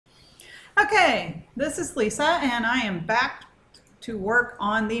Okay, this is Lisa, and I am back to work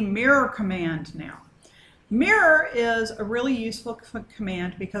on the mirror command now. Mirror is a really useful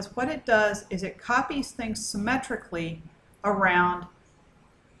command because what it does is it copies things symmetrically around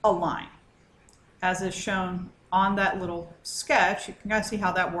a line, as is shown on that little sketch. You can kind of see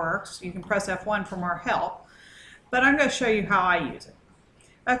how that works. You can press F1 for more help, but I'm going to show you how I use it.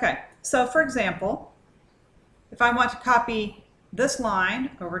 Okay, so for example, if I want to copy this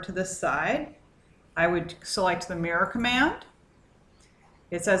line over to this side, I would select the mirror command.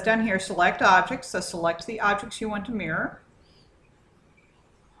 It says down here, select objects, so select the objects you want to mirror.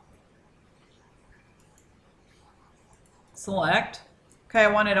 Select. Okay, I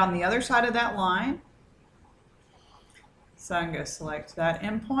want it on the other side of that line. So I'm going to select that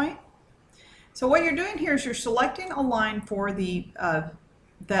endpoint. So what you're doing here is you're selecting a line for the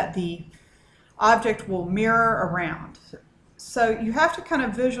that the object will mirror around. So you have to kind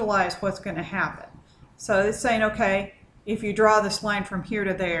of visualize what's going to happen. So it's saying, okay, if you draw this line from here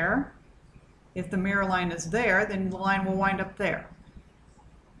to there, if the mirror line is there, then the line will wind up there.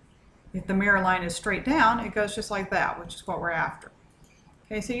 If the mirror line is straight down, it goes just like that, which is what we're after.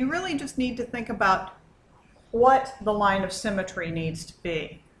 Okay, so you really just need to think about what the line of symmetry needs to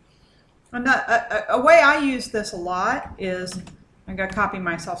be. And a way I use this a lot is, I'm going to copy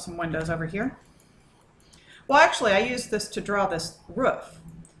myself some windows over here. Well, actually, I use this to draw this roof.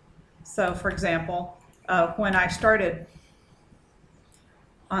 So, for example, when I started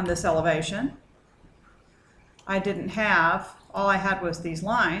on this elevation, I didn't have, all I had was these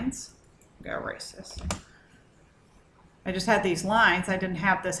lines. I'm going to erase this. I just had these lines. I didn't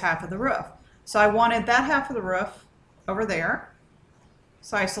have this half of the roof. So I wanted that half of the roof over there.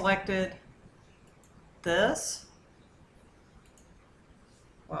 So I selected this.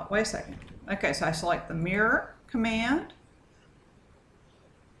 Well, wait a second. Okay, so I select the mirror command.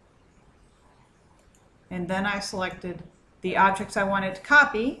 And then I selected the objects I wanted to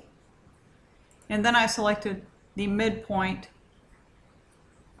copy. And then I selected the midpoint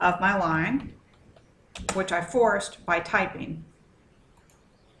of my line, which I forced by typing.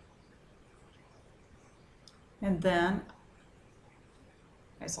 And then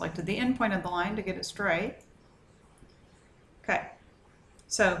I selected the endpoint of the line to get it straight. Okay,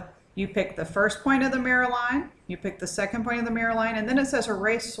 so you pick the first point of the mirror line, you pick the second point of the mirror line, and then it says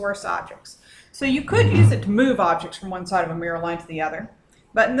erase source objects. So you could use it to move objects from one side of a mirror line to the other.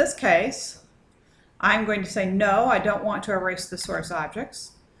 But in this case, I'm going to say no, I don't want to erase the source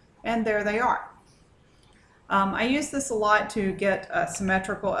objects. And there they are. I use this a lot to get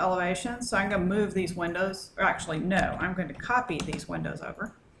symmetrical elevations, so I'm going to move these windows, or actually no, I'm going to copy these windows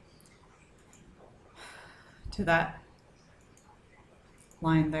over to that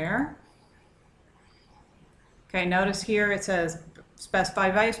line there. Okay, notice here it says specify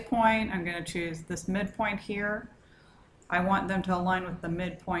base point. I'm going to choose this midpoint here. I want them to align with the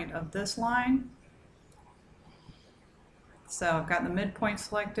midpoint of this line. So I've got the midpoint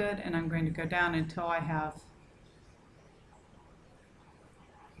selected, and I'm going to go down until I have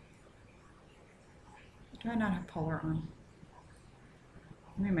do I not have polar on?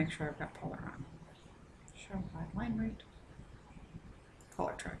 Let me make sure I've got polar on. Show by line rate.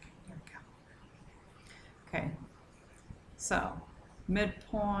 Color tracking. There we go. Okay. So,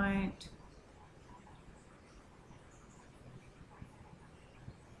 midpoint.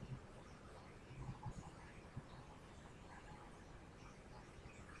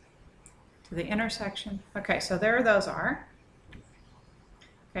 To the intersection. Okay, so there those are.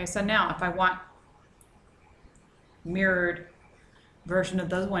 Okay, so now if I want mirrored version of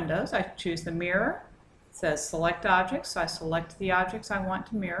those windows, I choose the mirror. It says select objects, so I select the objects I want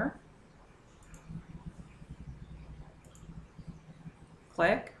to mirror.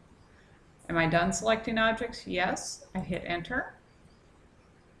 Click. Am I done selecting objects? Yes. I hit enter.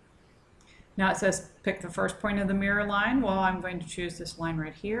 Now it says pick the first point of the mirror line. Well, I'm going to choose this line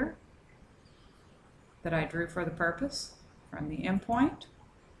right here that I drew for the purpose from the endpoint.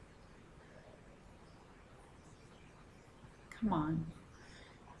 Come on.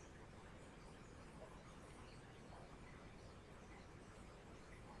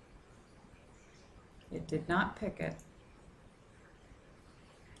 It did not pick it.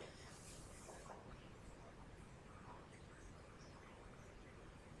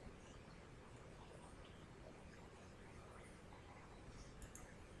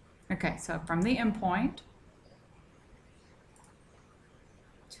 Okay, so from the endpoint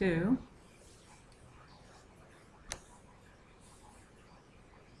to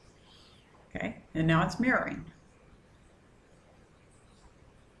okay, and now it's mirroring.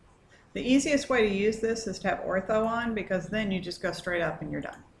 The easiest way to use this is to have ortho on, because then you just go straight up and you're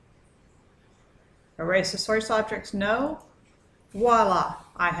done. Erase the source objects, no. Voila,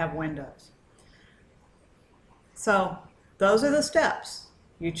 I have windows. So those are the steps.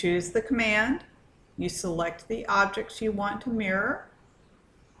 You choose the command, you select the objects you want to mirror,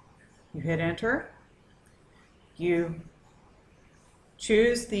 you hit enter, you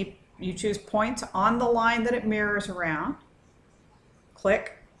choose points on the line that it mirrors around,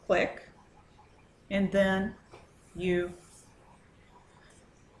 click, click, and then you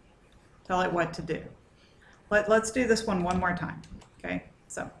tell it what to do. Let's do this one more time, okay?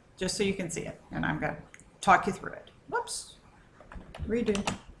 So just so you can see it, and I'm going to talk you through it. Whoops, redo.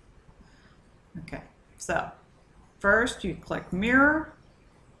 Okay, so first you click mirror,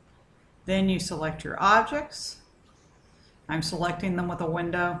 then you select your objects. I'm selecting them with a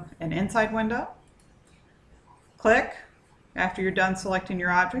window, an inside window. Click, after you're done selecting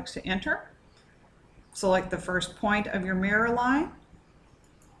your objects, to enter. Select the first point of your mirror line,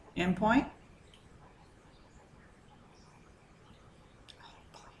 endpoint.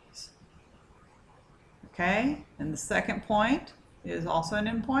 Okay, and the second point is also an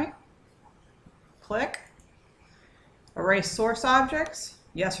endpoint. Click. Erase source objects,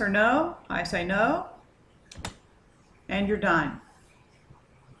 yes or no. I say no. And you're done.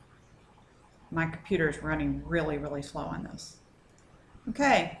 My computer is running really, really slow on this.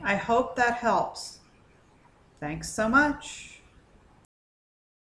 Okay, I hope that helps. Thanks so much.